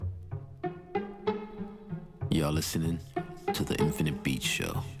You're listening to the Infinite Beat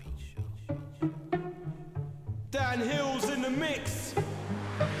Show. Dan Hill's in the mix.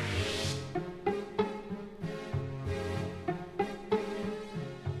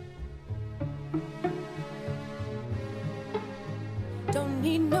 Don't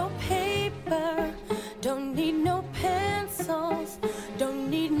need no paper, don't need no pencils, don't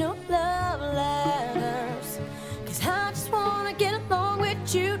need no love letters, 'cause I just wanna get along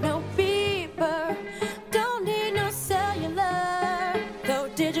with you. No beeper, don't need no cellular, though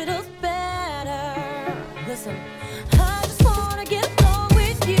digital's better. Listen, I just wanna get along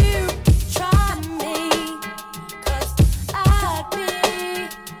with you. Try me, 'cause I'd be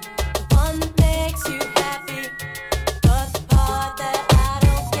the one that makes you happy. But the part that I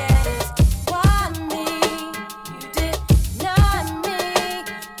don't get is why me? You did not me.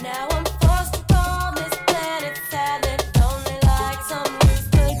 Now I'm forced to roam this planet, sadly lonely like some loose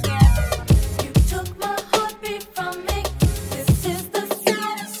spaghetti. You took my heartbeat from me. This is the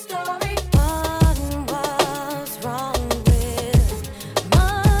saddest story. What was wrong with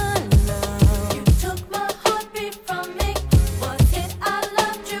my love? You took my heartbeat from me. Was it I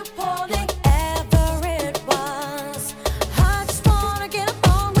loved you poorly? Whatever it was, I just wanna get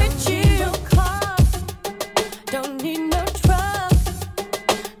along with you. No car, don't need no truck,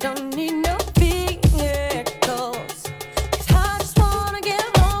 don't need no vehicles, 'cause I just wanna get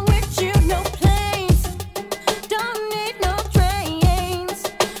along with you. No planes, don't need no trains,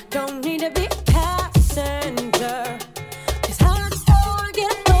 don't need to be a passenger, 'cause I just wanna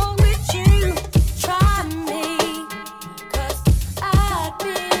get along with you. Try me, 'cause I'd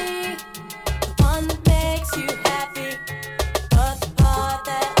be the one that makes you happy. But the part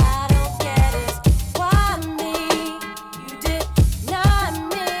that I don't get is why me? You did not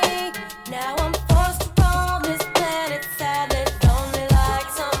me. Now I'm forced to roam this planet, sadly lonely like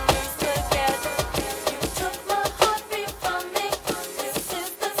some loose spaghetti. You took my heartbeat from me. This is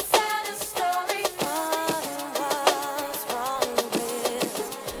the saddest story. What was wrong with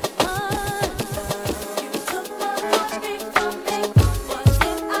my love? You took my heartbeat from me. Was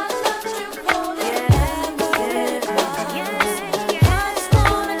it I loved you poorly? Whatever it was, I just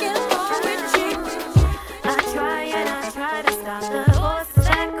wanna get along with you. I try and I try to stop the voices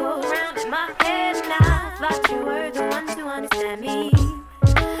that go round in my head, and I thought you were the one to understand me.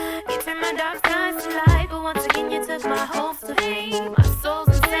 You turned my dark skies to light, but once again you took my hopes to fame. My soul's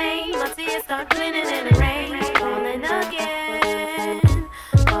insane, my tears start glitting in the rain. Falling again,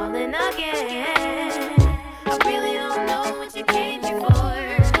 falling again. I really don't know what you came here for.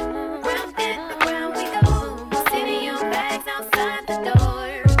 Round and around we go, sitting your bags outside the door.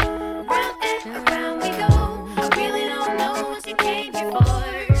 Round and around we go, I really don't know what you came here for.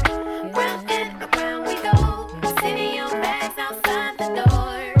 Round and around we go, sitting your bags outside the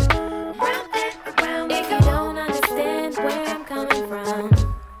door. Round and around we go. If you don't understand where I'm coming from,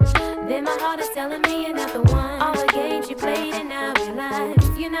 then my heart is telling me you're not the one. All the games you played and now I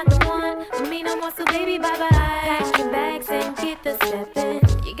realize you're not the one for me no more, so baby bye-bye. Pack your bags and get the stepping.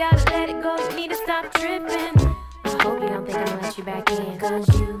 You gotta let it go, you need to stop tripping. I hope you don't think I'm gonna let you back in, 'cause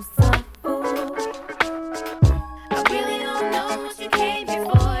you so fool. I really don't know what you came here for.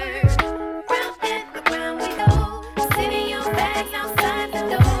 Round and around we go, sitting your bags outside the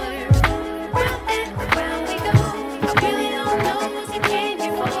door. Round and around we go, I really don't know what you came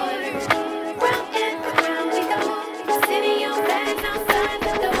here for. Round and around we go, sitting your bags outside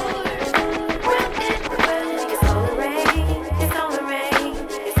the door. Round and around, it's gonna rain, it's gonna rain,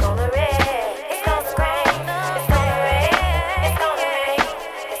 it's gonna rain, it's gonna rain, it's gonna rain, it's gonna rain,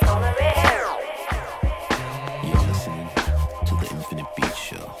 it's gonna rain. You're listening to the Infinite Beat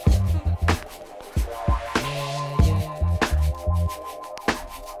Show.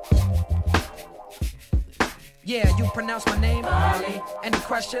 Yeah, you pronounce my name, Marley. Any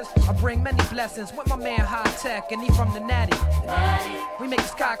questions? I bring many blessings with my man High Tech, and he from the Natty. We make the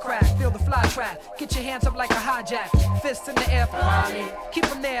sky crack, feel the fly trap. Get your hands up like a hijack, fists in the air for Marley. Keep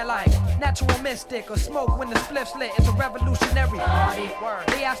them there like natural mystic or smoke when the spliff's lit. It's a revolutionary party.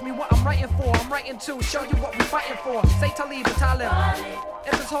 They ask me what I'm writing for. I'm writing to show you what we fighting for. Say Talib or Talib.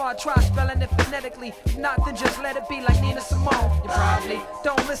 If it's hard, try spelling it phonetically. If not, then just let it be like Nina Simone. You probably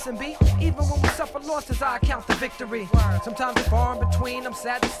don't listen, B. Even when we suffer losses, I count the victory. Sometimes it's far in between. I'm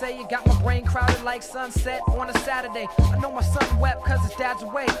sad to say you got my brain crowded like sunset on a Saturday. I know my son wept cause his dad's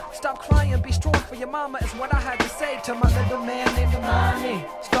away. Stop crying, be strong for your mama is what I had to say to my little man named Amani.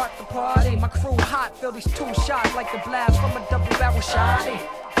 Start the party, my crew hot, feel these two shots like the blast from a double barrel shotty.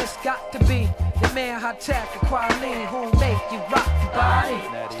 It's got to be the man High Tech and Quality who make you rock your body.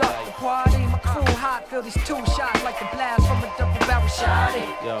 Start the party, my crew hot, feel these two shots like the blast from a double barrel shotty.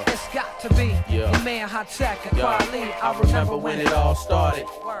 It's got to be the man High Tech and Quality. I remember when it all started.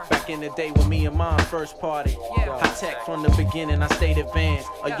 Back in the day when me and mom first party. High Tech from the beginning, I stayed advanced.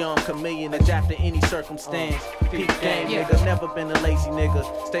 A young chameleon, adapt to any circumstance. Peak game, nigga, never been a lazy nigga.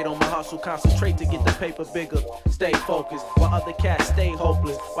 Stayed on my hustle, concentrate to get the paper bigger. Stay focused, while other cats stay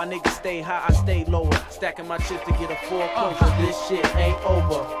hopeless. While niggas stay high, I stay lower. Stacking my chips to get a full closure. This shit ain't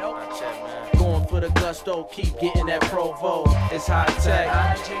over. Going for the gusto, keep getting that Provo. It's High Tech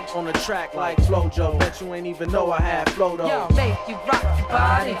on the track like Flojo. Bet you ain't even know I had flow though. Yo, make you rock your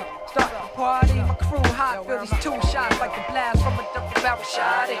body. Start the party, my crew hot, feel these two shots like the blast from a double barrel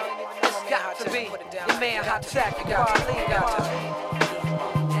shotty. It's got to be the man High Tech and Quality.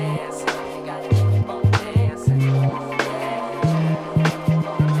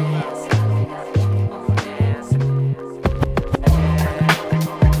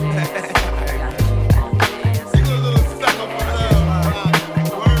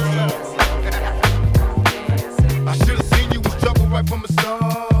 From the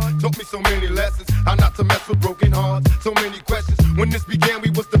start, taught me so many lessons. How not to mess with broken hearts. So many questions. When this began, we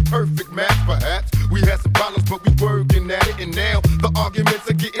was the perfect match. Perhaps we had some problems, but we working at it. And now the arguments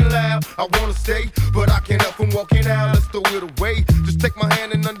are getting loud. I wanna stay, but I can't help from walking out. Let's throw it away. Just take my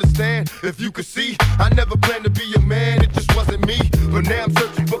hand and understand. If you could see, I never planned to be a man. It just wasn't me. But now I'm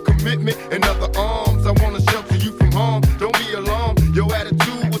searching for commitment and other arms. I wanna shelter you from harm. Don't be alarmed. Your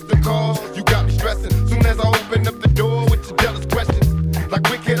attitude was the cause. You got me stressing. Soon as I open up the door with your jealous questions. Like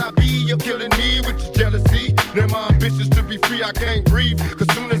where can I be? You're killing me with your jealousy. Now my ambitions to be free, I can't breathe. Cause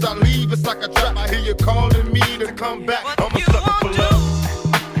soon as I leave, it's like a trap. I hear you calling me to come back. I'm a sucker for love.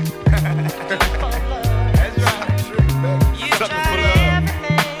 That's right. You sucker for love.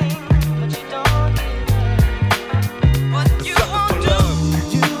 But you don't get what you won't do.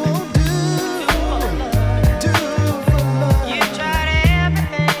 You won't do for love. You tried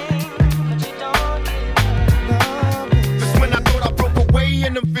everything, but you don't get. Just when I thought I broke away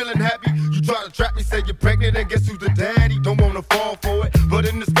and I'm feeling happy, you try to trap me, say you're pregnant, and guess who's the daddy? Don't wanna fall for it, but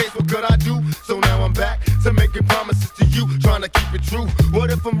in this case, what could I do? So now I'm back to making promises to you, trying to keep it true. What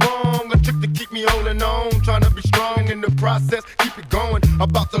if I'm wrong? A trick to keep me holding on, trying to be strong in the process, keep it going.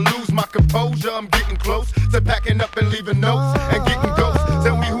 About to lose my composure, I'm getting close to packing up and leaving notes and getting ghosts.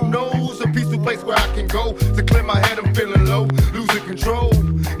 Tell me who knows a peaceful place where I can go to clear my head. I'm feeling low, losing control.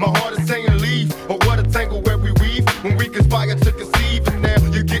 My heart is saying leave, or what a tangle where we weave when we conspire to conceive. And now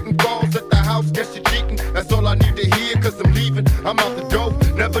you're getting calls at the house, guess you're cheating. That's all I need to hear, cause I'm leaving. I'm out the door,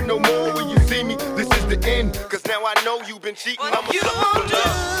 never no more when you see me. This is the end, cause now I know you've been cheating. I'm a sucker for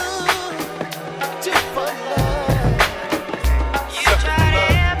love. For love. You tried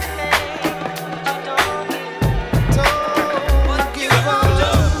everything, but you don't give up.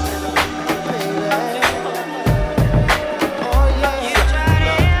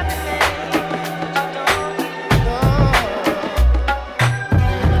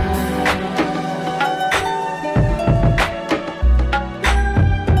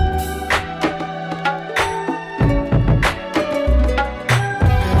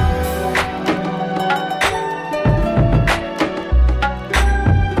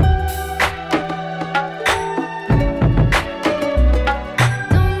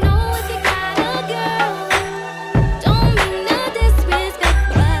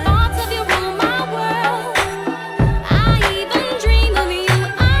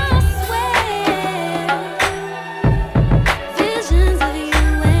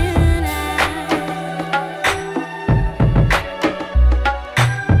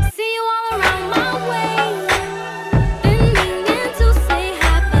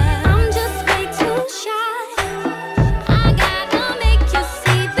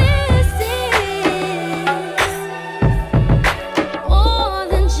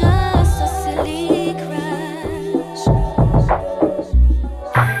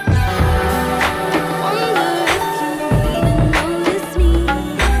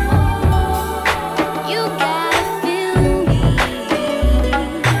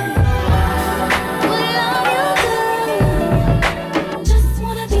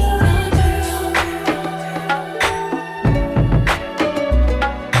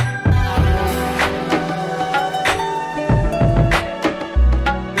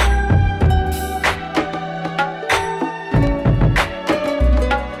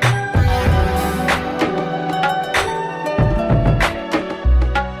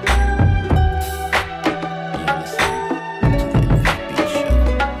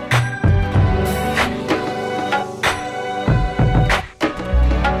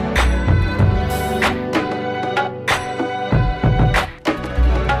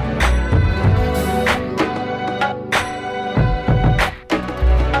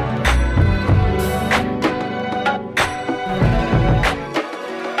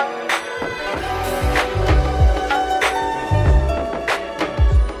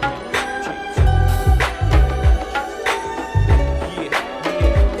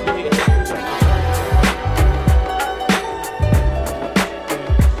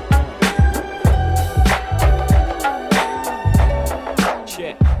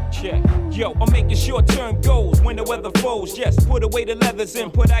 put away the leathers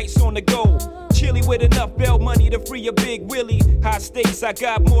and put ice on the gold. Chilly with enough bail money to free a big Willie. High stakes, I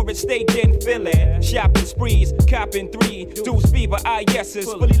got more at stake than Philly. Shopping sprees, copping 3 Deuce fever, yeses,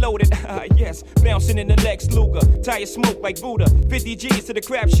 fully loaded, yes. Bouncing in the Lex Luger, tire smoke like Buddha. 50 G's to the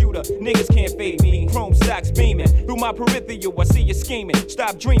crap shooter, niggas can't fade me. Chrome stocks beaming, through my peripheral, I see you scheming.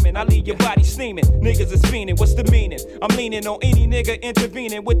 Stop dreaming, I leave your body steaming. Niggas is fiending, what's the meaning? I'm leaning on any nigga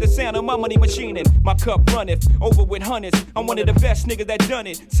intervening with the sound of my money machining. My cup runneth, over with hundreds. I'm one of the best niggas that done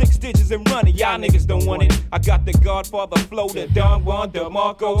it. 6 digits and running, y'all niggas don't want it. I got the Godfather flow, the Don Juan, the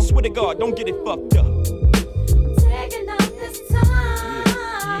Marco. Swear to God, don't get it fucked up. I'm taking out this time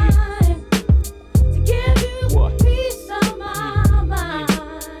to give you a piece of my mind.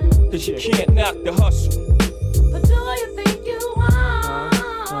 Cause you can't knock the hustle. But do you think you are?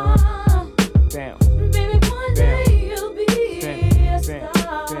 Baby, one day you'll be a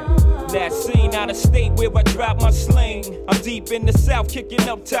star. That scene out of state where I drop my sling. I'm deep in the south, kicking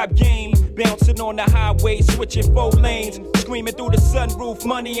up top game. Bouncing on the highway, switching 4 lanes. Screaming through the sunroof,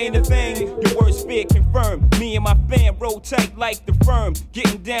 money ain't a thing. Your worst fear confirmed. Me and my fam roll tight like the firm.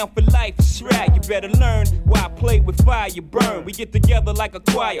 Getting down for life, shrag, you better learn. Why I play with fire, you burn. We get together like a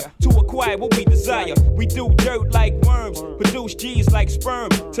choir to acquire what we desire. We do dirt like worms, produce G's like sperm.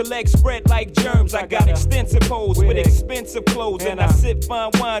 To legs spread like germs. I got extensive hoes with expensive clothes. And I sip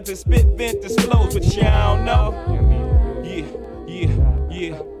fine wines and spit vintage flows. But y'all don't know.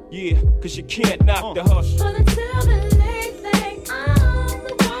 Yeah, cause you can't knock the hustle. But until the late thing, I'm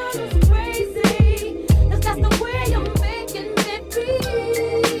the one who's crazy. That's the way you're making it be.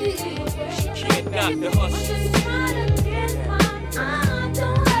 You can't knock the hustle. I'm just trying to get mine. I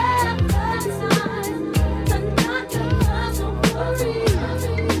don't have the time to knock the hustle for real.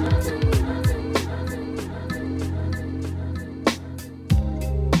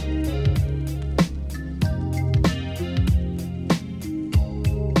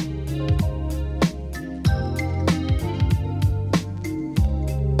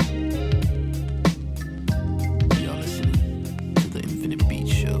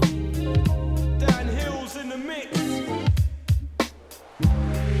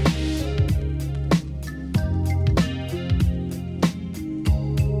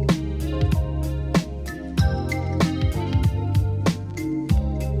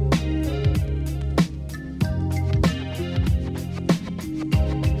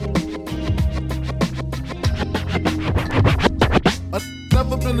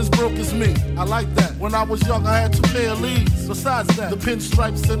 I like that. When I was young, I had 2 pair of leads. Besides that, the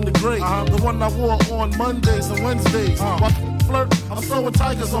pinstripes and the gray. The one I wore on Mondays and Wednesdays. While flirt, I'm sewing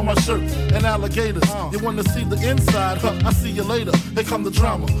tigers on my shirt and alligators. You want to see the inside? Huh, I see you later. Here come the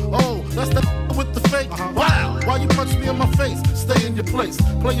drama. Oh, that's the with the fake. Wow, why you punch me in my face? Stay in your place,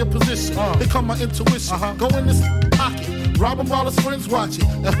 play your position. Here come my intuition. Go in this pocket, rob him while his friends watching.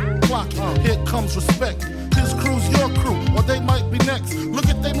 And clock it. Here comes respect. His crew's your crew, or they might be next. Look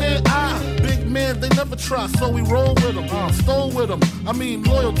at they man, big man, they never try, so we roll with them, stole with them. I mean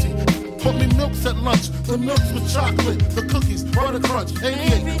loyalty. Put me milks at lunch, the milks with chocolate, the cookies, butter crunch,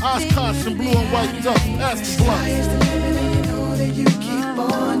 88, Oshkosh and blue and white duck. Ask the blunt. Sky is the limit, and you know that you keep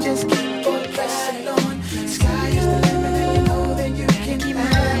on, just keep on pressing on. Sky is the limit, and you know that you can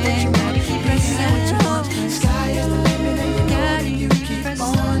have what you want, be what you want. Sky is the limit, and you know that you keep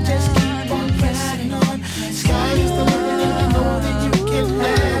on, just keep on pressing on. Sky is the limit, and you know that you can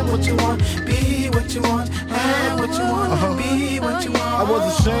have what you want, be what you want, have what you want, be what you want. I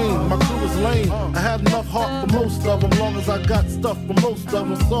was ashamed, my crew was lame. I had enough heart for most of them, long as I got stuff for most of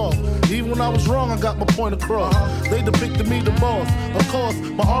them soft. Even when I was wrong, I got my point across. They depicted me the boss. Of course,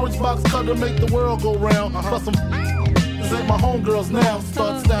 my orange box cutter make the world go round. Plus some this ain't my homegirls now.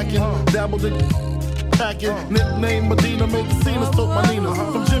 Start stacking, dabbled in packing. Nickname Medina, make the scenes, took my Nina.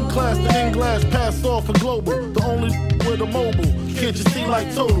 From gym class to English, passed off for global. The only with a mobile. Can't you see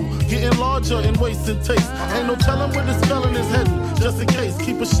like total? Getting larger in waist and taste. Ain't no telling where this felon is heading. Just in case,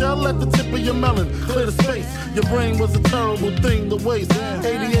 keep a shell at the tip of your melon. Clear the space. Your brain was a terrible thing to waste.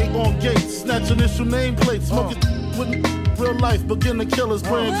 88 on gates, snatch initial nameplates. Smoke it with real life. Beginner killers,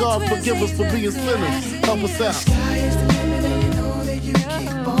 praying God forgive us for being sinners. Help us out. Sky is the limit, and you know that you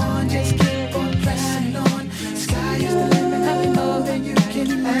keep on, just keep on pressing on. Sky is the limit, and you know that you can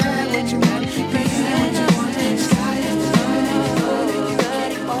have what you want, be what you want. Sky is the limit, and you know that you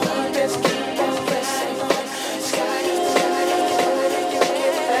keep on, just keep on pressing on. Sky is the limit, and you know that you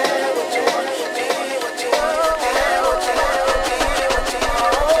can have what you want, be what you want, have what you want, be what you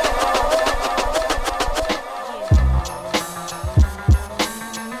want.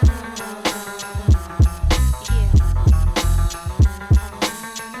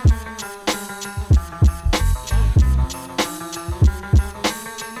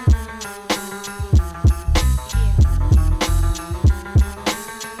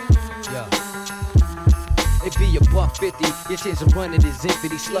 50. Your chance of running is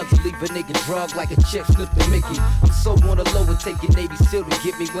infinity. Slugs will leave a nigga drug like a chip slipped to Mickey. I'm so on the low and take your Navy SEAL to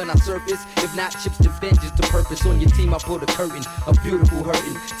get me when I surface. If not, chips to vengeance to purpose. On your team, I put a curtain, a beautiful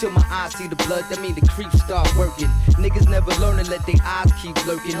hurting. Till my eyes see the blood, that mean the creeps start working. Niggas never learning, let their eyes keep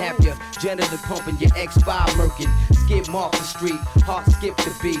lurking. Have your janitor pumping, your X5 murking. Skip off the street, heart skip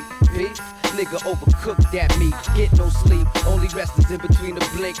the beat. Beef? Nigga overcooked that meat. Get no sleep, only rest is in between the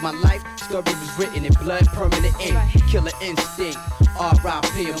blink. My life story was written in blood, permanent ink. Killer instinct,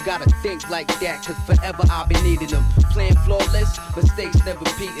 R.I.P. I'm gotta think like that, cause forever I'll be needing them. Playing flawless, mistakes never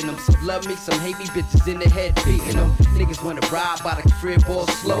beating them. Some love me, some hate me, bitches in the head beating them. Niggas wanna ride by the crib all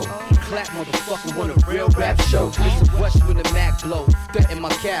slow. Clap motherfucker want a real rap show. Listen West when the Mac blow, threaten my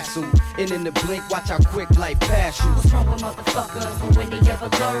castle. And in the blink, watch how quick life pass you. What's wrong with motherfuckers when they ever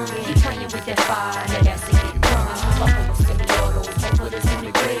learn? They playing with that fire, that ass to get burned. Fucking with semi-autos, don't put us in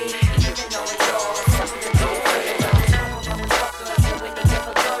the grave. Even though it's yours, something to do with it. What's wrong with motherfuckers when they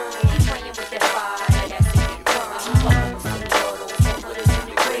ever learn? They playing with that fire, that ass to get burned. Fucking with semi-autos, don't put us in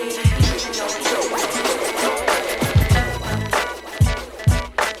the grave. Even though it's yours.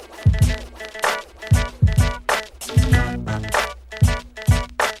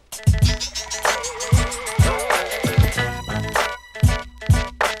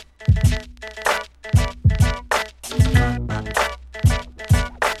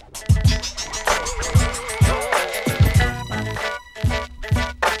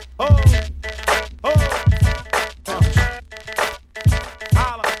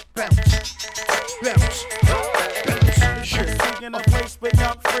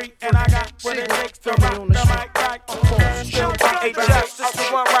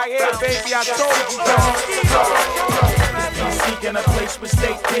 Seeking a place with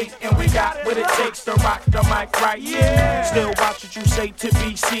state beat, and we got what it takes to rock the mic right. Yeah. Still watch what you say to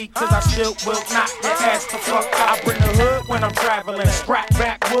BC, cause I still will not get asked the fuck out. I bring the hood when I'm traveling. Scrap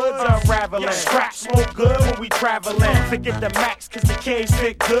backwoods unraveling. Scrap smoke good when we traveling. Forget the max, cause the K's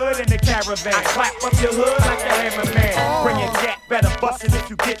fit good in the caravan. I clap up your hood like a hammerman. Bring your gap, better bust it if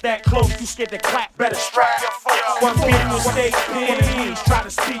you get that close. You scared to clap, better strap your phone. One being mistake, please try to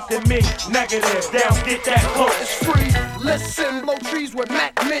speak to me. Negative, they don't get that close. It's free. Listen, blow trees with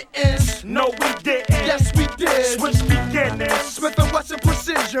Mac mittens. No, we didn't. Yes, we did. Switch beginnings. Smith & Wesson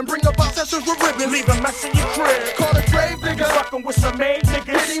precision. Bring about sessions with ribbons. Leave a mess in your crib. Call a grave digger. Fucking with some made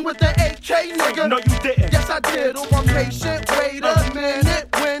niggas. Hitting with the AK nigga. No, you didn't. Yes, I did. Oh, I'm patient. Wait a minute.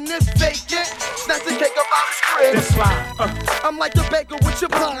 When it's vacant, snatch the cake about his crib. This line. I'm like the baker with your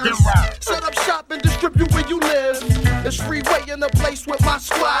pies. Set up shop and distribute where you live. It's freeway in the place with my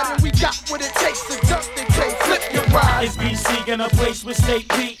squad, and we got what it takes to just in case flip your ride. It's BC in a place with state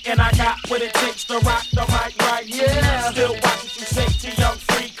beat, and I got what it takes to rock the mic right. Yeah. Still watch what you say to Young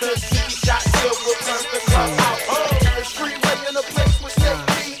Free, cause 60 shots still will turn the club out. Oh, it's freeway in a place with state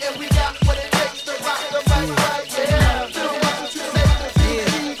beat, and we got what it takes to rock the mic right. Yeah. Still watch what you say to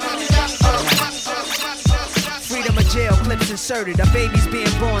Freedom of jail, clips inserted. A baby's being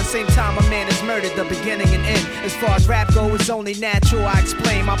born, same time a man is murdered. The beginning and end. As far as rap go, it's only natural. I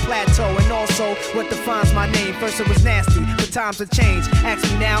explain my plateau and also what defines my name. First it was nasty, but times have changed. Ask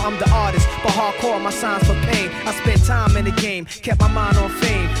me now, I'm the artist, but hardcore my signs for pain. I spent time in the game, kept my mind on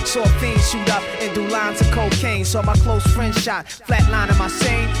fame. Saw fiends shoot up and do lines of cocaine. Saw my close friend shot, flatlining my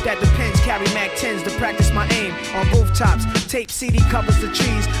sane. That depends, carry Mac 10s to practice my aim. On rooftops, tape CD covers the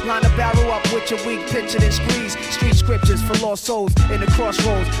trees. Line a barrel up with your weak picture then squeeze. Street scriptures for lost souls in the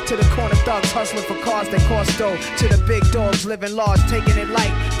crossroads. To the corner thugs hustling for cars that cost dough. To the big dogs living large, taking it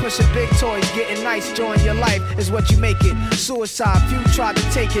light. Pushing big toys, getting nice, join your life is what you make it. Suicide, few tried to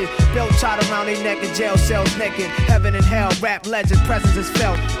take it. Belt tied around their neck in jail cells naked. Heaven and hell, rap legend, presence is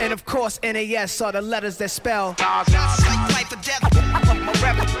felt. And of course, NAS are the letters that spell. Life or death, my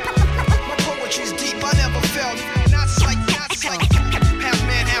rap. My poetry's deep, I never felt. Not like half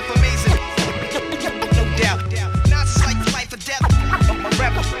man, half amazing. No doubt. Not like life or death, my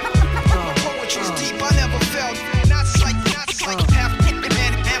rap. My poetry's deep, I never felt. Not like half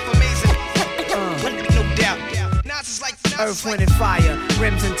man, half amazing. No doubt. Earth, wind, and fire,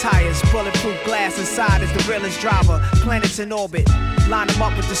 rims and tires, bulletproof glass inside is the realest driver. Planets in orbit, line them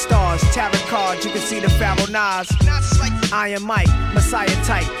up with the stars. Tarot cards, you can see the Pharaoh Nas. Iron Mike, Messiah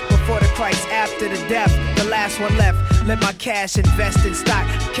type. Before the Christ, after the death, the last one left. Let my cash invest in stock.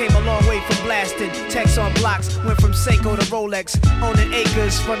 Came a long way from blasting. Text on blocks. Went from Seiko to Rolex. Owning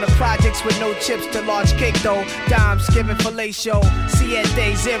acres from the projects with no chips to large cake though. Dimes giving fellatio.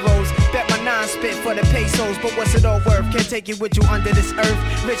 Siete zeros. Bet my nine spit for the pesos. But what's it all worth? Can't take it with you under this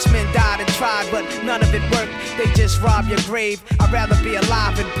earth. Rich men died and tried, but none of it worked. They just rob your grave. I'd rather be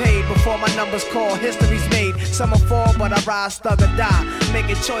alive and paid before my numbers call. History's made. Some will fall, but I rise, thug or die.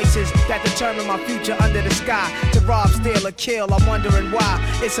 Making choices that determine my future under the sky. To rob, steal, or kill, I'm wondering why.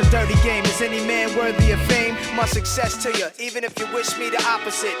 It's a dirty game. Is any man worthy of fame? My success to you, even if you wish me the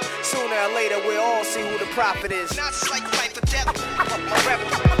opposite. Sooner or later, we'll all see who the prophet is. Not like life or death. My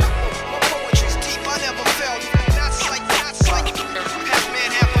poetry's deep, I never felt. Not like half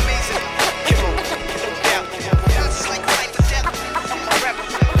man, half amazing. Come on, no doubt. Not like life or death. My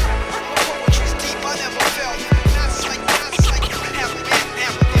poetry's deep, I never felt. Not like half man, half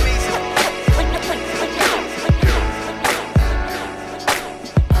amazing.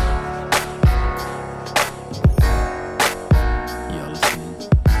 You're listening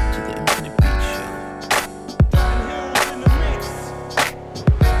to the Infinite Beat Show.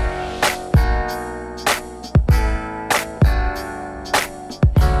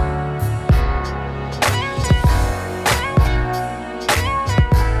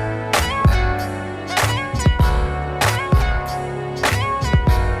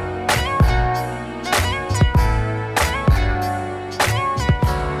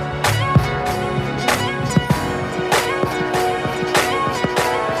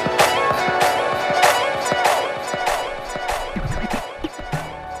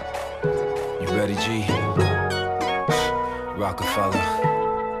 You ready, G? Rockefeller,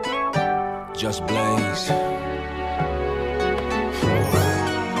 Just Blaze.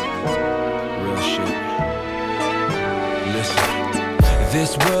 Real shit. Listen.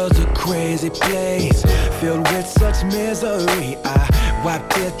 This world's a crazy place, filled with such misery. I wipe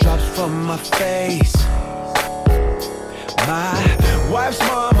teardrops from my face. My wife's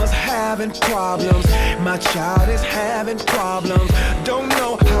mama's having problems. My child is having problems. Don't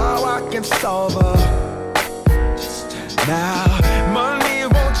know how I can solve her. Now, money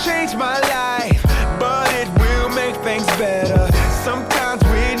won't change my life, but it will make things better. Sometimes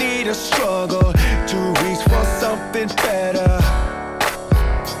we need a struggle to reach for something better.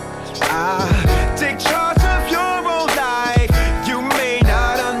 I take charge of your own life. You may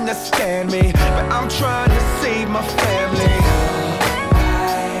not understand me, but I'm trying to save my family.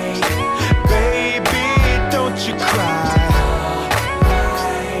 Baby, don't you cry.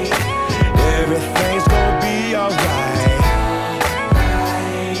 Everything's gonna be alright.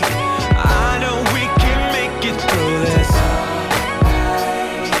 I know we can make it through this.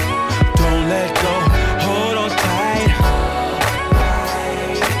 Don't let go, hold on tight.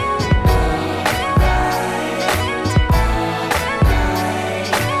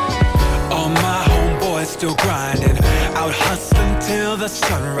 All my homeboys still grinding, out hustling till the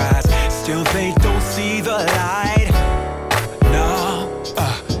sunrise. Still they don't see the light. No,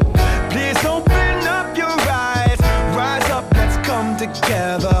 please open up your eyes. Rise up, let's come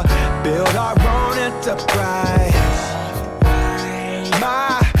together. Build our own enterprise.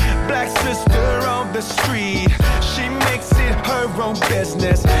 My black sister on the street, she makes it her own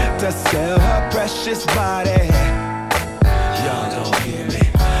business to sell her precious body.